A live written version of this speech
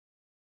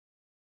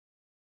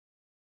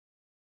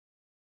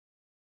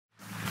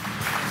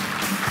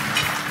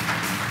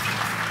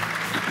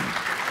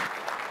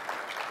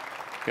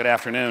Good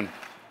afternoon.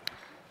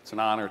 It's an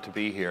honor to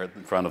be here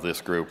in front of this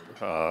group.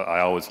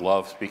 I always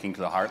love speaking to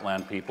the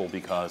Heartland people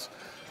because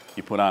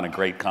you put on a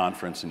great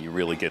conference and you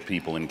really get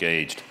people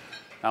engaged.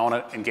 I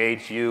want to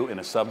engage you in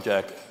a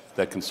subject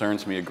that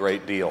concerns me a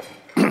great deal.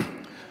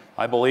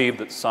 I believe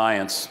that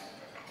science,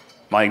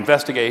 my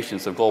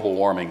investigations of global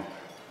warming,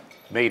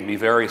 made me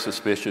very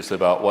suspicious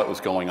about what was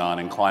going on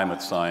in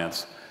climate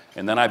science,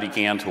 and then I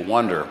began to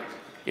wonder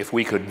if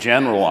we could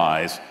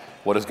generalize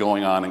what is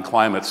going on in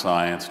climate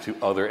science to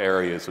other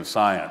areas of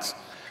science.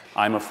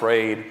 I'm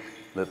afraid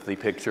that the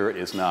picture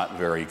is not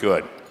very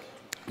good.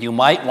 You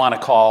might want to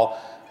call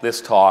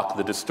this talk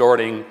the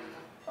distorting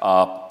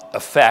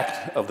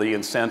effect of the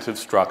incentive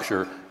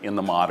structure in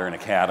the modern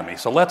academy.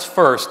 So let's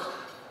first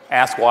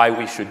ask why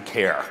we should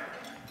care.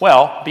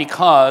 Well,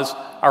 because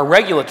our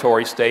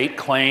regulatory state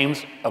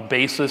claims a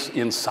basis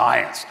in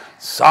science.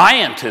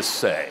 Scientists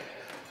say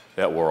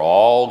that we're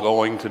all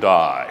going to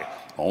die.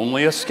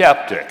 Only a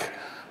skeptic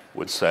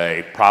would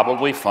say,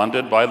 probably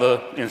funded by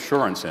the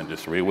insurance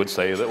industry, would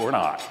say that we're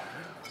not.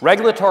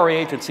 Regulatory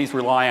agencies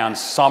rely on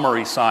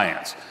summary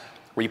science,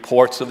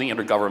 reports of the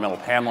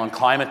Intergovernmental Panel on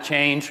Climate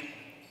Change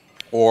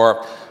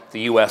or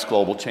the US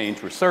Global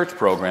Change Research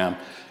Program.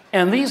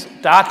 And these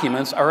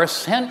documents are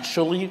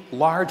essentially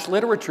large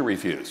literature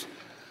reviews.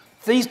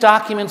 These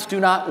documents do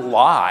not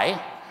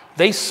lie.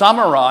 They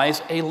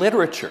summarize a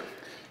literature.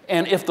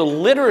 And if the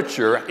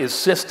literature is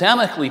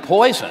systemically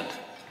poisoned,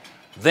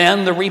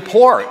 then the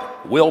report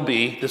will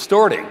be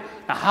distorting.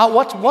 Now,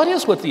 what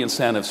is with the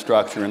incentive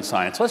structure in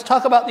science? Let's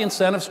talk about the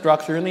incentive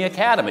structure in the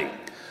academy.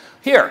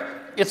 Here,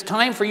 it's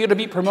time for you to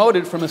be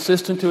promoted from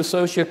assistant to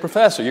associate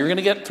professor. You're going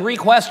to get 3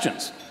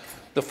 questions.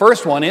 The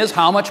first one is,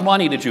 how much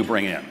money did you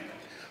bring in?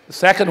 The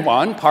second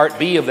one, part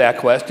B of that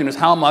question, is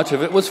how much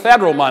of it was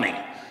federal money,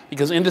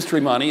 because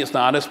industry money is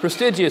not as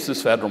prestigious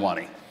as federal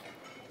money.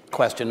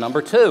 Question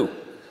number 2,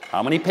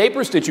 how many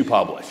papers did you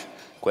publish?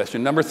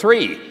 Question number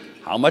 3,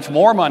 how much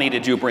more money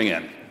did you bring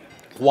in?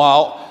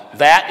 Well,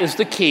 that is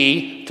the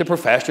key to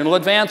professional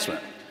advancement.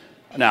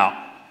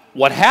 Now,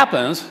 what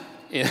happens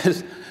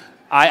is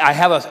I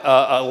have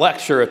a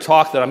lecture, a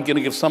talk that I'm going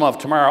to give some of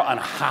tomorrow on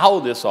how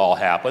this all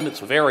happened.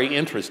 It's very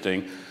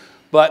interesting.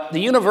 But the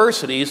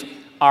universities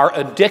are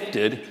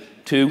addicted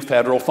to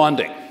federal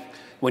funding.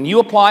 When you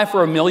apply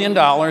for $1 million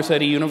at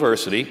a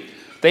university,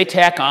 they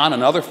tack on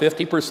another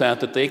 50%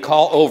 that they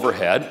call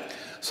overhead.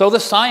 So the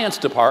science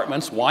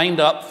departments wind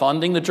up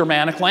funding the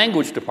Germanic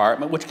language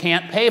department, which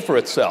can't pay for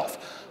itself.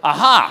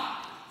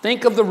 Aha!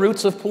 Think of the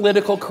roots of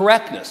political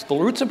correctness. The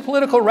roots of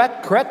political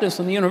correctness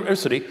in the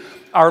university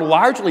are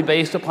largely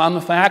based upon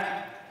the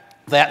fact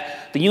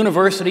that the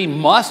university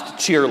must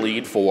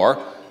cheerlead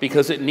for,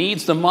 because it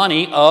needs the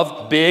money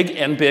of big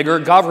and bigger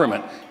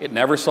government. It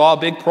never saw a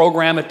big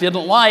program it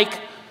didn't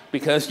like,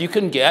 because you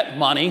can get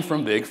money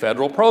from big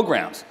federal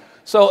programs.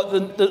 So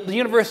the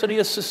university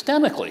is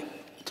systemically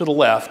to the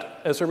left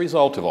as a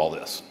result of all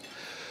this.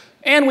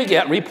 And we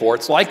get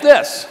reports like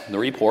this, the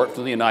report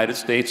from the United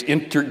States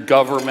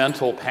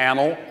Intergovernmental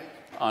Panel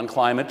on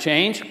Climate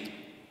Change.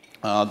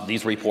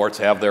 These reports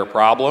have their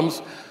problems.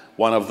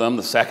 One of them,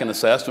 the second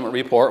assessment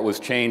report, was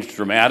changed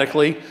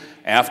dramatically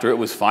after it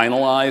was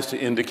finalized to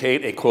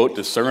indicate a, quote,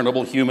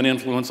 discernible human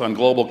influence on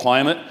global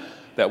climate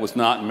that was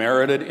not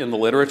merited in the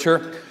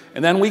literature.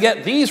 And then we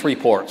get these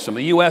reports from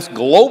the US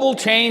Global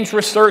Change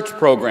Research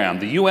Program,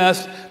 the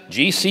US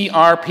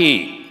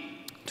GCRP,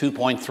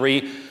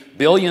 $2.3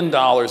 billion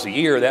a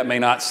year. That may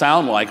not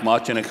sound like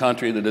much in a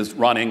country that is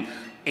running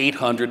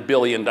 $800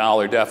 billion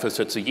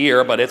deficits a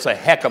year, but it's a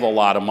heck of a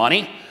lot of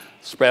money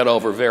spread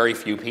over very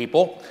few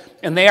people.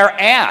 And they are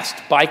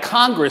asked by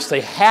Congress,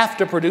 they have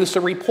to produce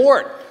a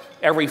report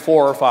every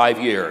 4 or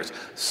 5 years,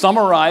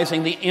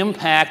 summarizing the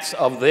impacts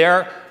of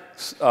their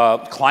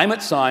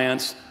climate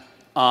science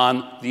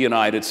on the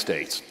United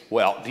States.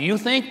 Well, do you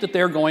think that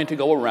they're going to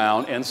go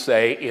around and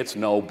say it's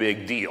no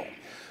big deal?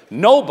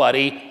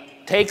 Nobody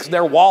takes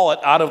their wallet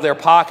out of their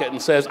pocket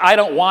and says, I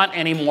don't want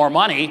any more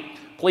money,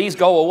 please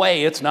go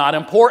away, it's not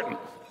important.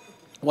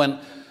 When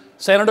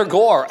Senator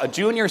Gore, a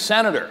junior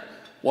senator,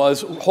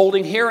 was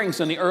holding hearings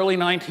in the early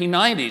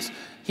 1990s,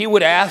 he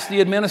would ask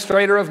the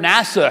administrator of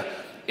NASA,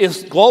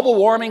 is global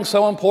warming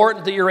so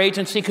important that your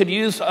agency could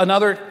use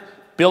another $1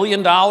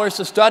 billion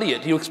to study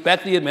it? Do you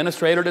expect the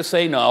administrator to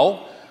say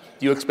no?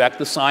 Do you expect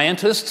the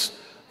scientists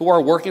who are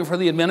working for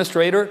the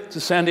administrator to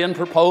send in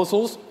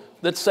proposals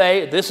that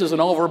say this is an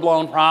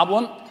overblown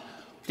problem?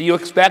 Do you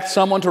expect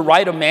someone to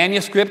write a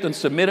manuscript and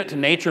submit it to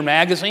Nature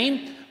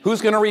magazine?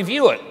 Who's going to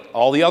review it?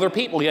 All the other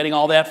people getting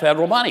all that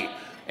federal money.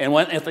 And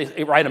if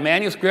they write a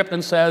manuscript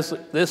and says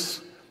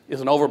this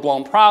is an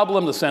overblown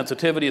problem, the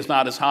sensitivity is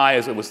not as high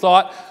as it was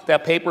thought,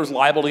 that paper is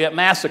liable to get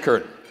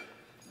massacred.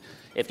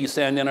 If you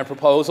send in a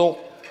proposal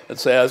that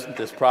says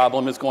this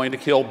problem is going to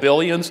kill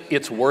billions,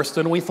 it's worse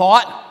than we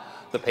thought,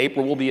 the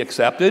paper will be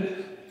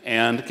accepted,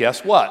 and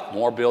guess what?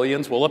 More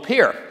billions will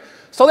appear.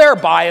 So there are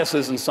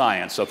biases in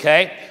science,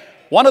 okay?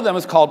 One of them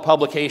is called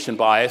publication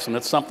bias, and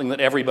it's something that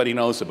everybody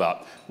knows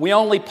about. We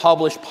only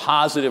publish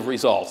positive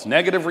results.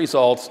 Negative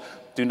results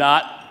do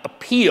not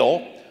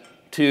appeal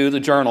to the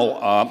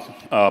journal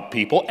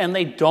people, and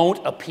they don't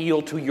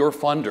appeal to your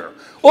funder.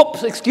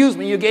 Oops, excuse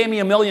me, you gave me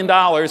 $1 million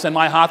and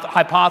my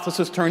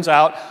hypothesis turns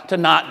out to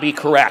not be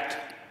correct.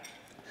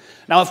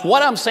 Now, if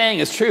what I'm saying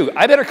is true,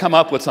 I better come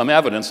up with some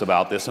evidence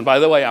about this. And by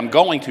the way, I'm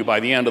going to by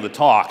the end of the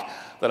talk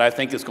that I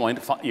think is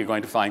you're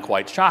going to find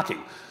quite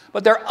shocking.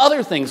 But there are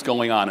other things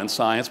going on in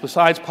science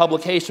besides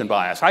publication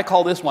bias. I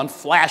call this one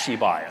flashy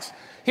bias.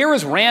 Here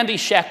is Randy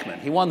Schekman.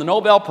 He won the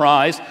Nobel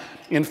Prize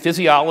in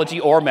physiology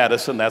or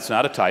medicine. That's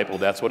not a typo,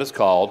 that's what it's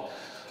called.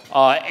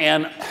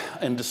 And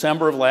in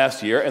December of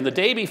last year, and the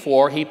day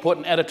before, he put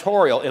an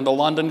editorial in the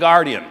London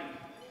Guardian.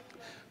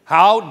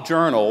 How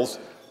journals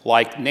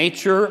like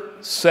Nature,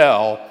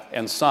 Cell,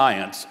 and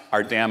Science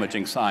are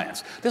damaging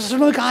science. This is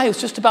another guy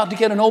who's just about to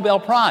get a Nobel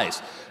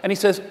Prize. And he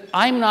says,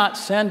 I'm not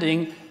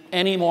sending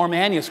any more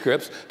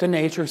manuscripts to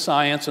Nature,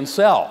 Science, and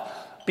Cell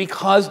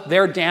because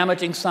they're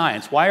damaging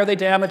science. Why are they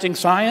damaging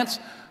science?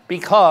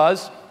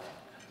 Because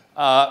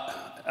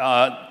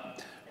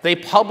they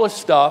publish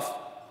stuff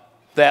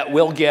that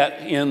will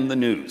get in the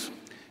news.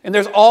 And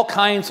there's all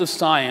kinds of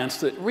science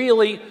that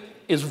really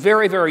is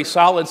very, very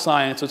solid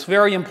science. It's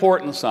very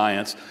important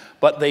science,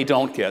 but they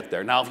don't get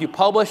there. Now, if you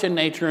publish in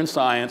Nature and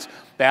Science,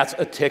 that's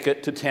a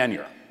ticket to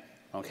tenure,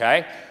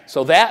 okay?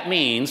 So that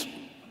means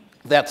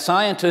that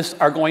scientists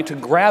are going to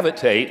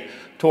gravitate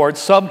towards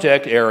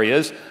subject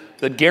areas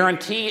that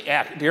guarantee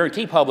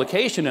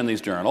publication in these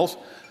journals.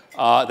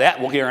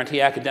 That will guarantee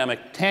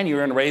academic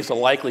tenure and raise the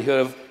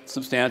likelihood of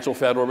substantial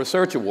federal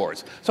research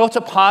awards. So it's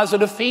a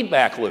positive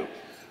feedback loop.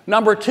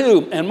 Number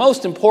two, and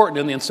most important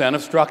in the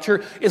incentive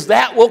structure, is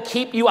that will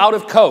keep you out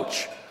of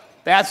coach.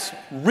 That's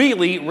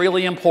really,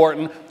 really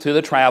important to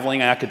the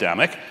traveling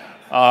academic.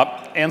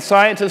 And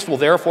scientists will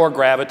therefore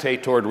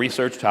gravitate toward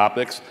research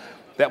topics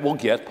that will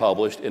get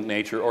published in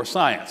Nature or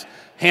Science.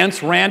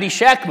 Hence, Randy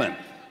Schekman,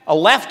 a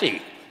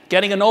lefty,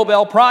 getting a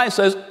Nobel Prize,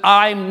 says,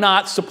 I'm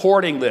not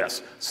supporting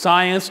this.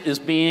 Science is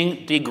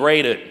being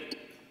degraded.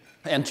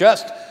 And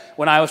just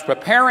when I was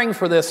preparing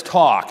for this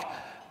talk,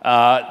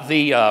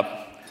 this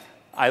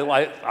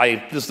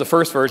is the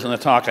first version of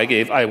the talk I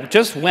gave. I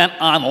just went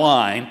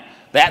online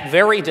that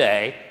very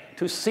day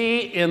to see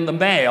in the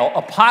mail,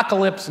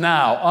 Apocalypse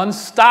Now,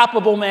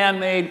 unstoppable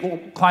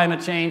man-made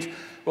climate change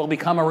will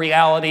become a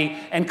reality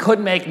and could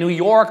make New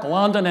York,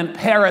 London, and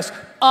Paris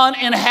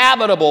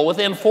uninhabitable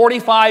within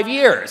 45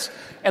 years.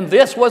 And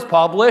this was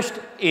published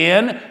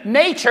in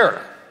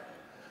Nature.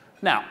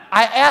 Now,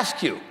 I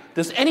ask you,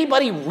 does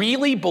anybody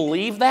really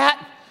believe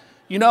that?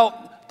 You know,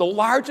 the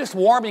largest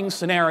warming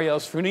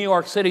scenarios for New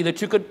York City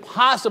that you could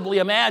possibly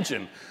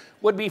imagine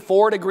would be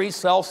 4 degrees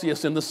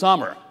Celsius in the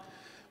summer.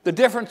 The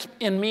difference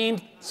in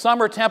mean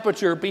summer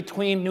temperature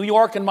between New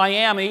York and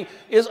Miami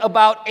is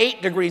about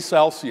 8 degrees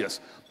Celsius.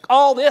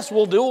 All this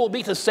will do will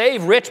be to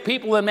save rich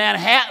people in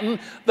Manhattan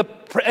the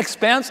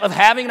expense of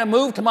having to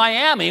move to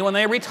Miami when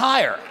they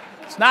retire.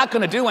 It's not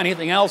going to do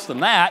anything else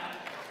than that,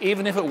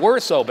 even if it were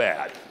so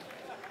bad.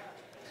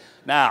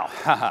 Now,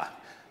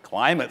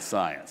 climate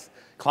science.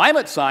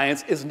 Climate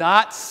science is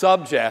not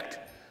subject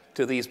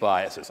to these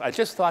biases. I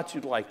just thought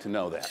you'd like to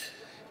know that.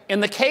 In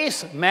the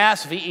case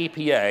Mass v.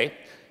 EPA,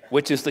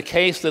 which is the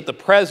case that the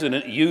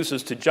president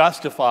uses to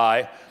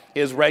justify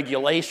his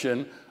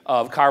regulation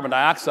of carbon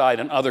dioxide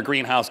and other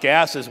greenhouse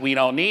gases, we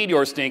don't need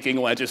your stinking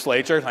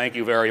legislature, thank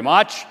you very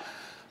much.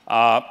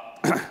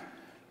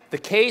 The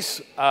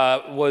case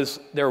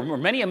there were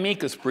many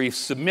amicus briefs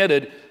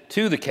submitted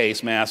to the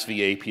case Mass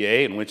v.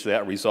 EPA, in which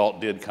that result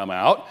did come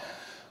out.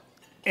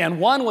 And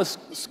one was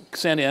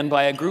sent in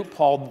by a group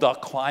called the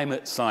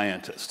Climate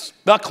Scientists.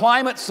 The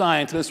Climate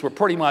Scientists were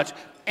pretty much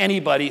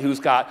anybody who's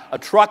got a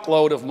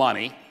truckload of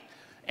money,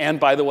 and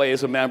by the way,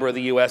 is a member of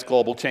the U.S.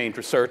 Global Change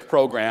Research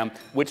Program,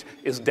 which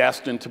is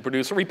destined to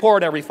produce a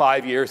report every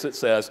 5 years that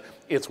says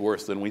it's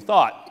worse than we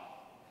thought.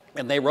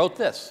 And they wrote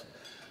this: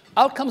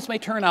 outcomes may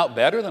turn out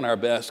better than our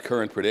best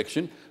current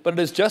prediction, but it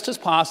is just as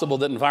possible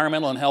that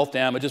environmental and health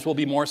damages will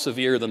be more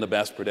severe than the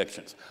best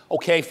predictions.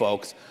 Okay,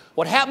 folks,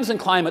 what happens in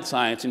climate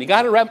science, and you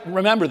got to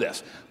remember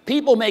this,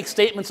 people make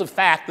statements of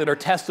fact that are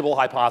testable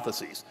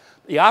hypotheses.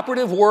 The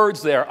operative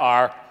words there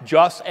are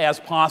just as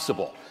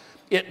possible.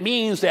 It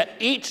means that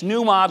each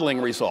new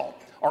modeling result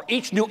or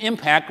each new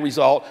impact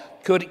result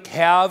could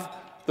have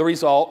the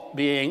result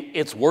being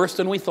it's worse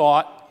than we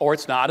thought or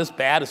it's not as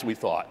bad as we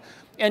thought.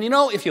 And you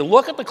know, if you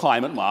look at the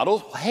climate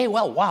models, hey,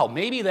 well, wow,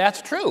 maybe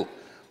that's true.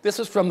 This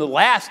is from the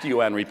last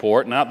UN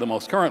report, not the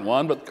most current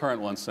one, but the current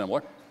one's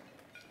similar.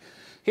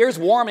 Here's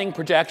warming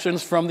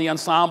projections from the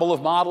ensemble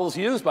of models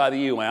used by the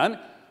UN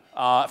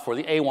for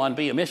the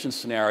A1B emissions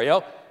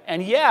scenario.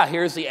 And yeah,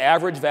 here's the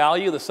average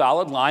value, the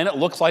solid line. It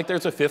looks like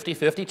there's a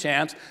 50-50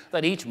 chance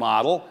that each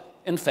model,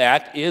 in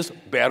fact, is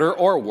better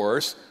or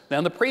worse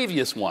than the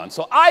previous one.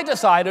 So I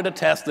decided to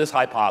test this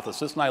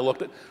hypothesis, and I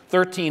looked at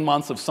 13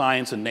 months of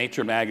Science and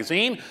Nature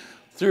magazine,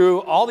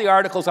 threw all the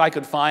articles I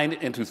could find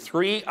into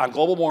on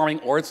global warming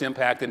or its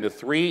impact into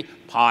 3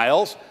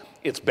 piles.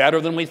 It's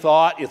better than we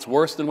thought, it's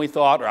worse than we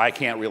thought, or I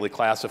can't really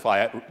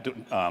classify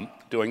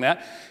it doing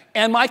that.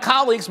 And my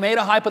colleagues made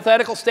a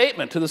hypothetical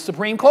statement to the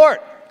Supreme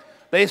Court.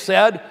 They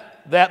said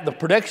that the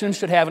predictions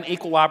should have an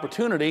equal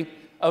opportunity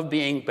of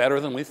being better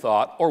than we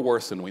thought or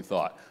worse than we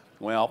thought.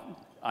 Well,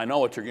 I know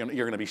what you're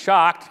going to be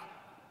shocked.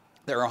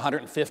 There are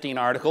 115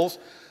 articles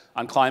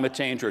on climate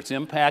change or its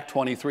impact.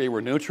 23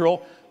 were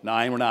neutral,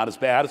 9 were not as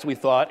bad as we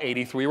thought,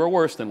 83 were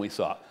worse than we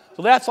thought.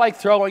 So that's like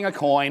throwing a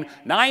coin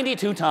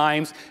 92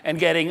 times and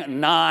getting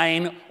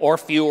 9 or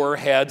fewer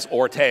heads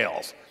or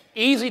tails.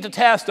 Easy to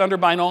test under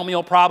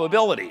binomial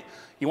probability.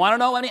 You want to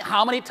know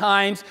how many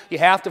times you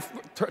have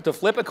to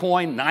flip a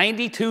coin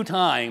 92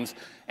 times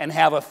and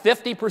have a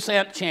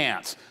 50%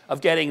 chance of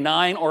getting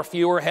 9 or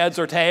fewer heads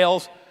or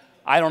tails?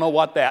 I don't know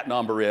what that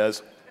number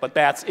is, but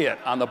that's it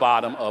on the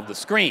bottom of the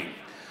screen.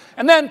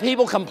 And then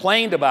people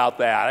complained about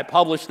that. I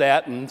published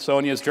that in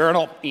Sonia's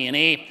journal,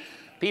 E&E.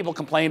 People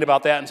complained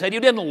about that and said, you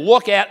didn't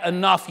look at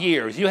enough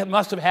years. You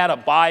must have had a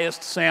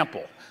biased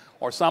sample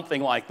or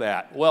something like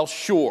that. Well,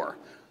 sure.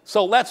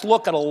 So let's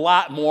look at a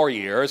lot more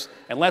years,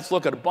 and let's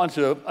look at a bunch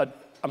of,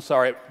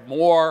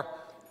 more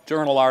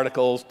journal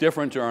articles,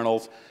 different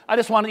journals. I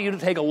just wanted you to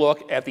take a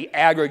look at the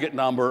aggregate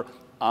number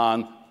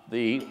on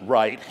the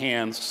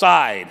right-hand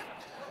side.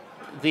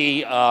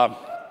 The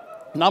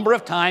number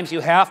of times you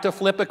have to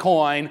flip a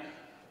coin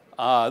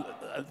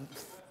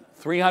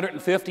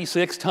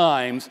 356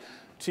 times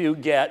to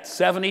get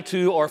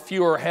 72 or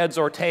fewer heads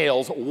or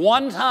tails.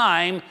 One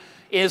time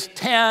is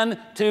 10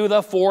 to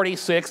the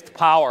 46th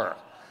power.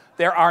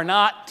 There are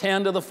not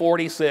 10 to the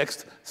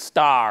 46th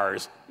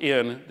stars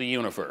in the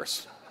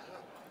universe.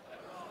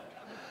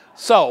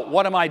 So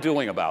what am I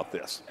doing about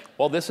this?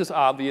 Well, this is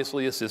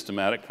obviously a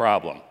systematic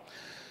problem.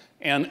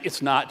 And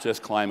it's not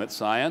just climate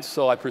science.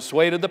 So I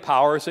persuaded the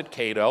powers at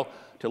CATO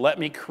to let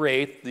me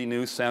create the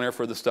new Center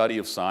for the Study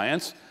of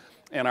Science.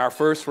 And our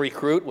first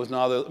recruit was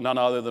none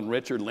other than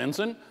Richard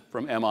Lindzen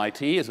from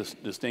MIT as a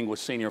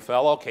distinguished senior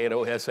fellow.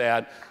 CATO has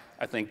had,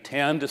 I think,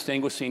 10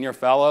 distinguished senior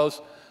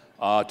fellows.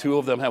 2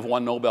 of them have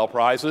won Nobel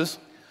Prizes.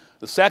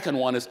 The second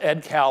one is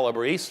Ed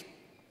Calabrese,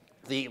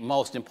 the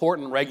most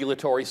important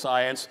regulatory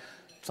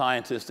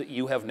scientist that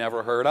you have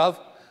never heard of.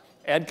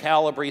 Ed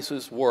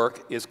Calabrese's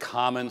work is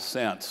common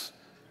sense.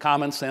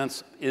 Common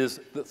sense is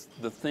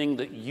the thing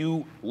that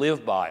you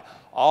live by.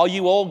 All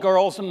you old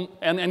girls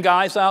and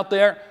guys out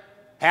there,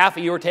 half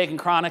of you are taking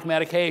chronic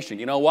medication.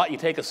 You know what? You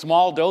take a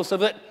small dose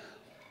of it,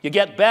 you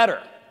get better.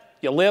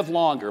 You live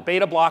longer.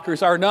 Beta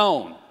blockers are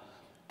known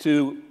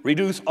to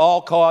reduce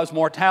all-cause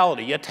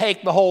mortality. You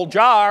take the whole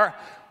jar,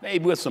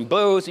 maybe with some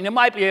booze, and you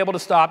might be able to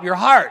stop your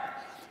heart.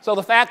 So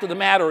the fact of the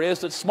matter is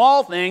that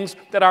small things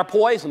that are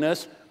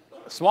poisonous,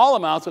 small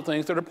amounts of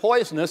things that are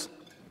poisonous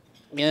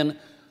in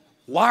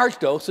large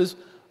doses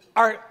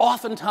are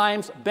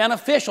oftentimes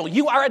beneficial.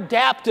 You are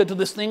adapted to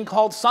this thing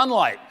called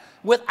sunlight.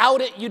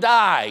 Without it, you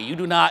die. You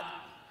do not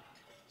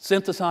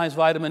synthesize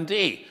vitamin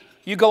D.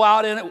 You go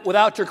out in it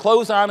without your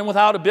clothes on and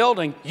without a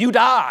building, you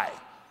die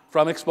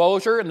from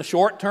exposure in the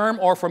short term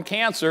or from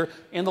cancer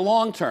in the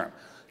long term.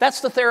 That's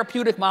the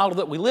therapeutic model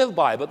that we live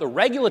by, but the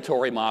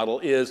regulatory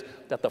model is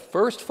that the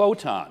first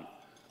photon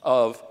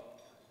of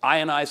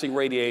ionizing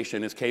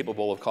radiation is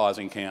capable of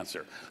causing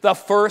cancer. The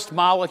first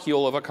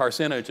molecule of a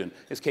carcinogen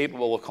is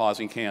capable of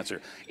causing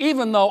cancer.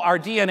 Even though our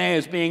DNA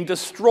is being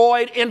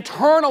destroyed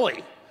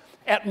internally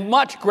at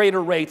much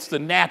greater rates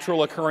than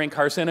natural occurring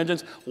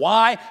carcinogens.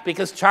 Why?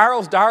 Because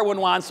Charles Darwin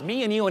wants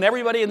me and you and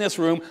everybody in this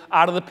room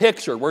out of the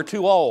picture. We're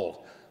too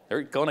old.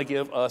 They're going to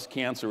give us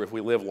cancer if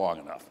we live long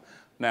enough.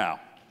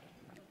 Now,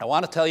 I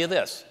want to tell you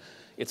this.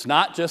 It's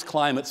not just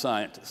climate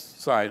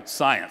science.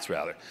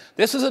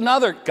 This is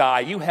another guy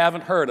you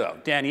haven't heard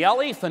of,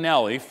 Daniele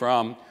Finelli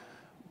from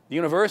the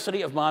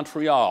University of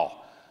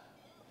Montreal.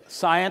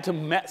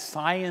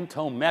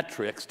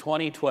 Scientometrics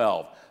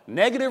 2012.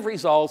 Negative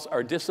results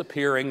are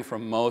disappearing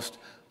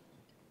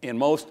in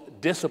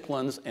most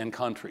disciplines and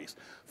countries.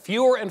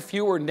 Fewer and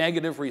fewer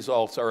negative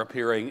results are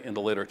appearing in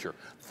the literature.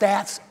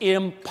 That's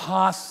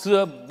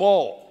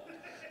impossible.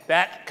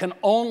 That can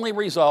only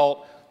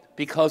result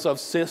because of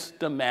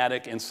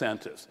systematic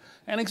incentives.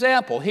 An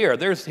example here,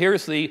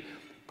 here's the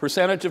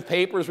percentage of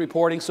papers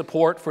reporting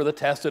support for the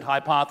tested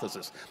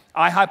hypothesis.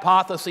 I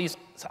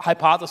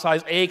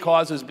hypothesize A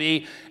causes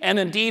B, and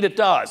indeed it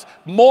does.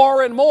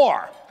 More and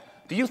more.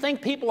 Do you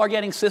think people are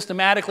getting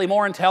systematically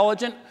more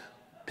intelligent?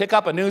 Pick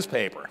up a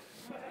newspaper.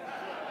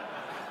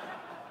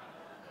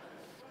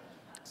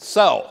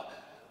 So,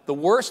 the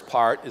worst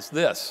part is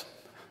this.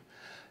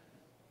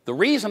 The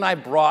reason I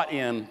brought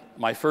in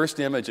my first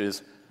image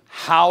is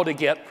how to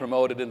get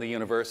promoted in the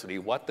university,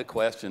 what the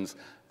questions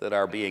that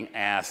are being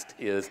asked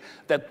is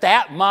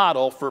that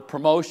model for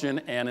promotion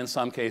and in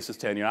some cases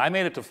tenure, I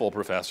made it to full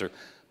professor,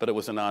 but it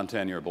was a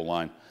non-tenurable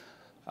line.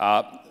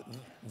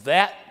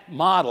 That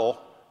model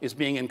is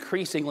being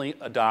increasingly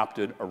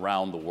adopted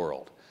around the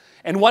world.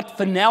 And what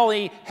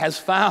Finelli has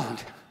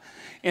found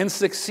in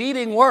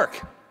succeeding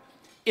work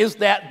is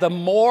that the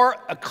more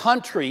a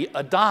country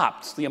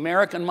adopts the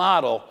American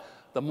model,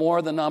 the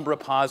more the number of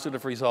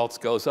positive results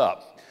goes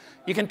up.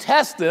 You can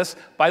test this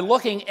by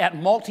looking at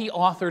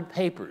multi-authored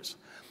papers.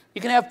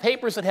 You can have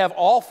papers that have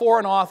all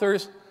foreign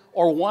authors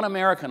or one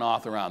American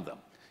author on them.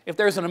 If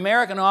there's an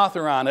American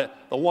author on it,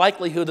 the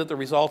likelihood that the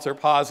results are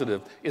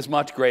positive is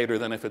much greater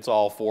than if it's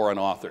all foreign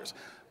authors.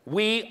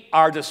 We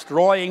are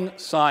destroying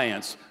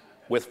science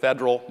with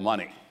federal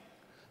money.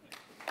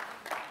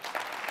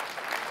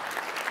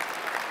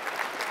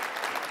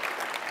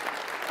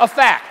 A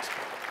fact.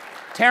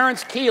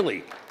 Terence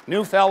Keeley,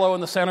 new fellow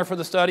in the Center for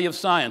the Study of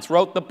Science,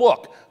 wrote the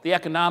book, The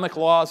Economic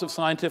Laws of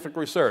Scientific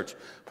Research.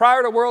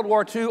 Prior to World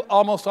War II,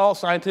 almost all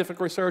scientific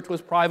research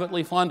was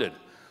privately funded.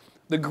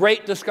 The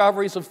great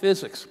discoveries of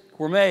physics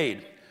were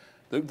made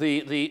in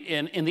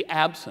the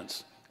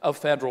absence of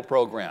federal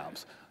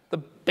programs. The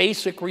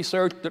basic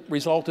research that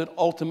resulted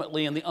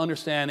ultimately in the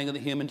understanding of the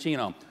human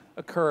genome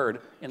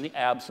occurred in the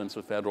absence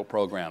of federal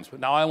programs.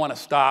 But now I want to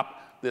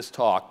stop this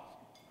talk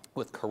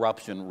with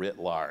corruption writ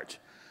large.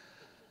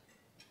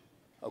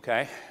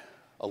 Okay?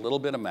 A little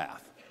bit of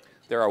math.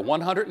 There are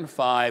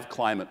 105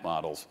 climate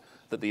models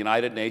that the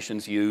United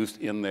Nations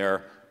used in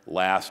their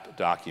last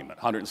document,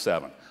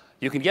 107.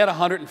 You can get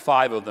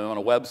 105 of them on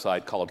a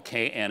website called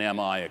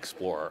KNMI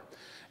Explorer.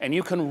 And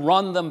you can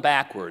run them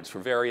backwards for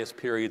various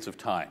periods of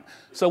time.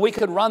 So we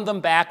could run them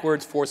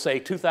backwards for, say,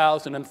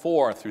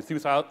 2004 through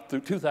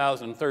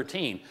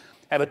 2013.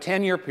 Have a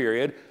 10-year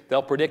period.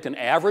 They'll predict an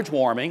average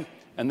warming,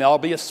 and there'll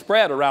be a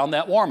spread around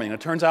that warming. It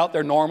turns out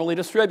they're normally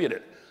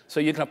distributed. So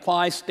you can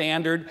apply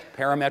standard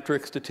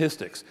parametric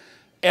statistics.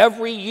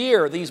 Every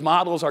year, these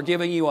models are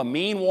giving you a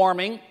mean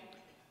warming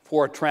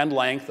for a trend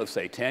length of,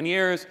 say, 10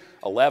 years,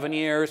 11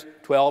 years,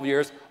 12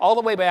 years, all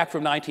the way back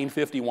from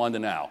 1951 to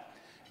now.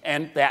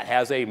 And that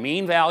has a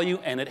mean value,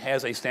 and it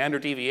has a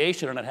standard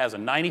deviation, and it has a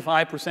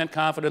 95%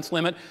 confidence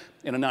limit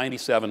and a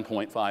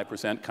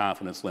 97.5%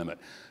 confidence limit.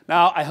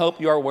 Now, I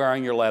hope you are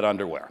wearing your lead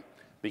underwear,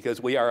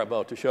 because we are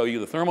about to show you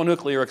the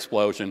thermonuclear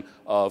explosion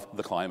of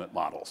the climate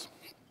models.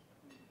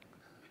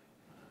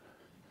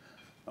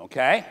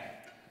 Okay?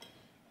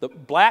 The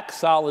black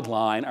solid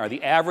line are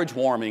the average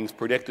warmings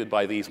predicted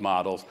by these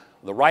models.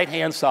 The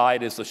right-hand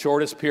side is the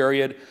shortest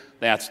period.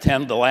 That's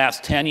the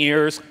last 10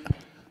 years.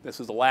 This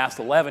is the last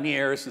 11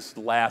 years. This is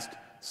the last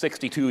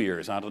 62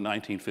 years, out of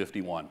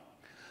 1951.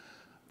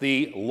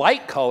 The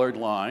light-colored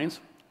lines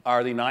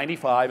are the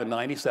 95 and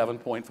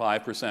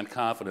 97.5%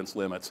 confidence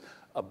limits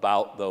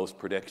about those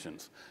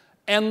predictions.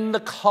 And the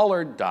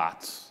colored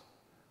dots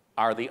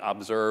are the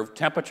observed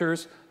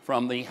temperatures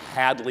from the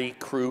Hadley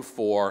Crew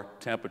 4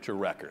 temperature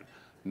record.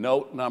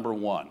 Note number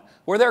 1.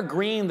 Where they're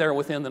green, they're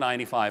within the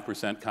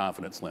 95%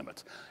 confidence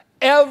limits.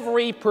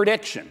 Every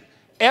prediction,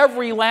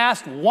 every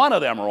last one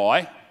of them,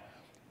 Roy,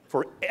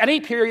 for any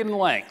period in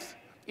length,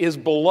 is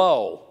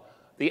below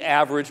the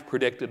average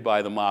predicted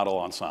by the model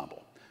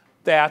ensemble.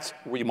 That's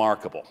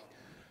remarkable.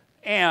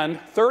 And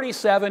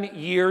 37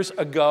 years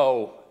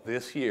ago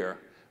this year,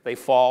 they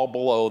fall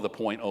below the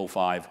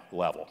 0.05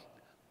 level.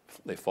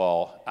 They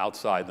fall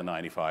outside the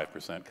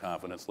 95%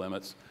 confidence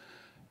limits.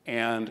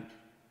 And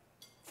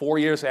 4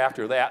 years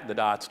after that, the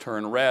dots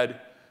turn red,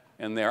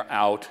 and they're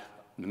out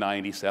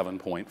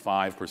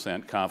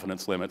 97.5%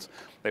 confidence limits.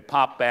 They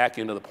pop back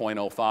into the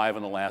 0.05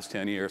 in the last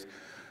 10 years.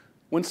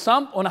 When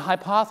a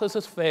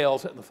hypothesis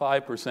fails at the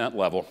 5%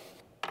 level,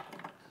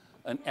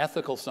 an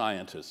ethical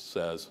scientist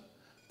says,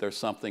 there's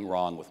something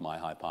wrong with my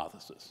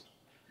hypothesis.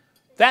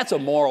 That's a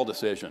moral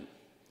decision.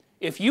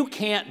 If you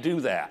can't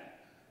do that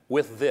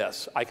with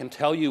this, I can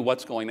tell you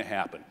what's going to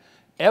happen.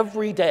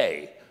 Every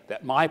day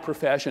that my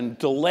profession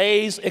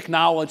delays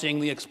acknowledging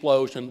the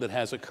explosion that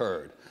has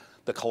occurred,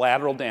 the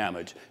collateral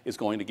damage is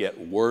going to get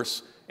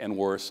worse and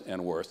worse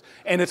and worse.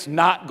 And it's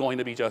not going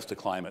to be just to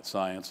climate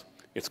science.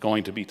 It's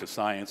going to be to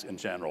science in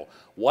general.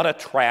 What a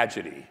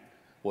tragedy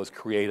was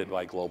created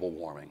by global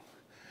warming.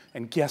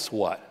 And guess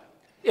what?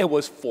 It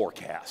was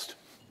forecast.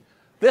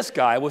 This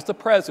guy was the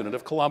president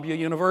of Columbia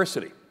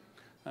University.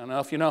 I don't know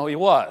if you know who he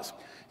was.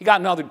 He got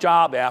another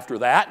job after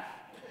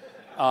that.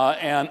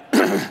 And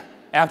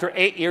after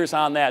 8 years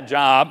on that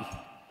job,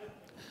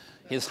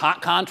 his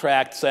hot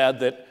contract said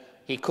that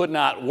he could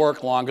not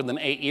work longer than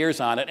 8 years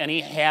on it, and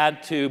he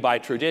had to, by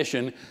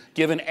tradition,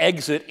 give an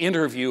exit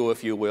interview,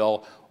 if you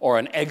will, or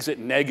an exit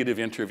negative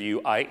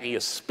interview, i.e.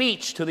 a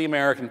speech to the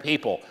American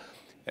people.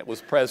 It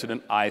was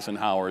President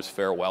Eisenhower's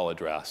farewell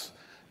address.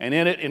 And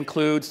in it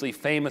includes the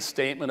famous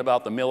statement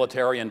about the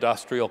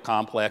military-industrial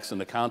complex and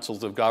the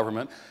councils of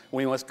government.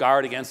 We must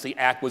guard against the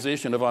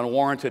acquisition of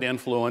unwarranted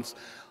influence.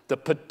 The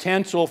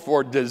potential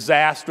for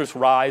disastrous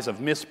rise of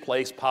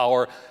misplaced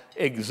power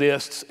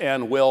exists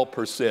and will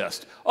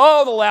persist.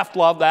 Oh, the left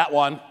loved that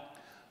one.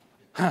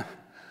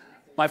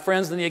 My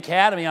friends in the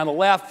Academy on the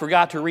left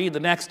forgot to read the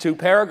next two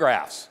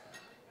paragraphs.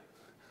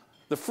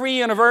 The Free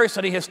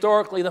University,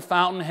 historically the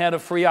fountainhead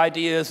of free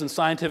ideas and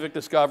scientific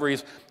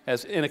discoveries,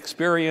 has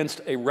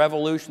experienced a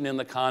revolution in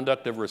the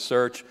conduct of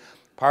research.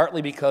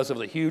 Partly because of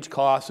the huge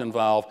costs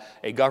involved,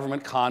 a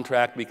government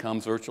contract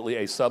becomes virtually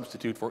a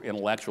substitute for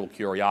intellectual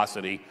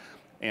curiosity,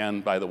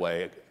 and, by the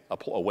way,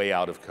 a way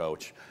out of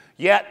coach.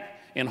 Yet,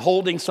 in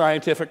holding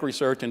scientific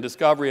research and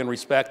discovery in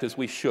respect as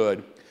we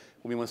should,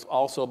 we must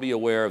also be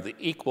aware of the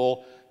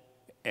equal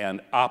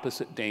and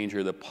opposite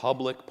danger that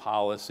public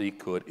policy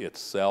could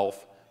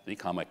itself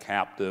become a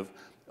captive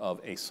of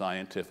a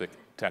scientific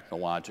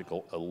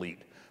technological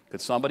elite.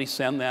 Could somebody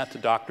send that to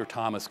Dr.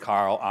 Thomas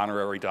Carl,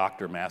 honorary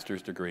doctor,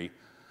 master's degree,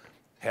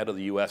 head of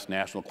the U.S.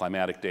 National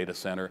Climatic Data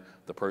Center,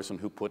 the person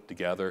who put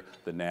together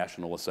the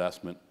National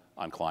Assessment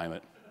on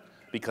Climate?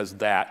 Because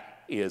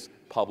that is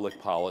public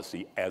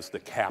policy as the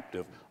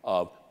captive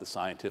of the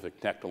scientific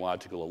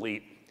technological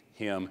elite,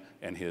 him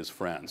and his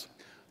friends.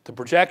 The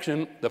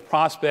projection, the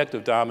prospect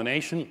of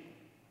domination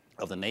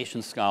of the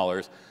nation's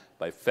scholars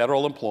by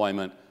federal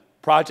employment,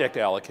 project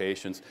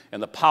allocations,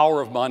 and the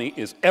power of money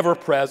is ever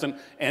present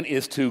and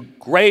is to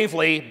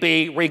gravely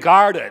be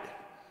regarded.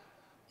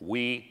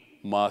 We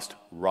must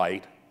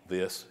right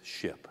this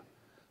ship.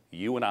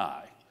 You and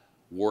I,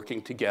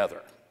 working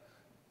together,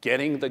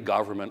 getting the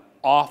government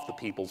off the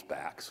people's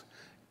backs,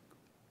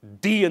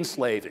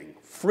 de-enslaving,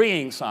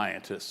 freeing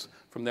scientists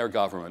from their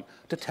government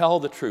to tell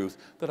the truth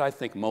that I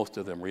think most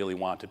of them really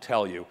want to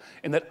tell you,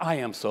 and that I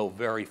am so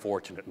very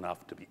fortunate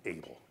enough to be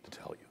able to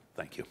tell you.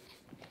 Thank you.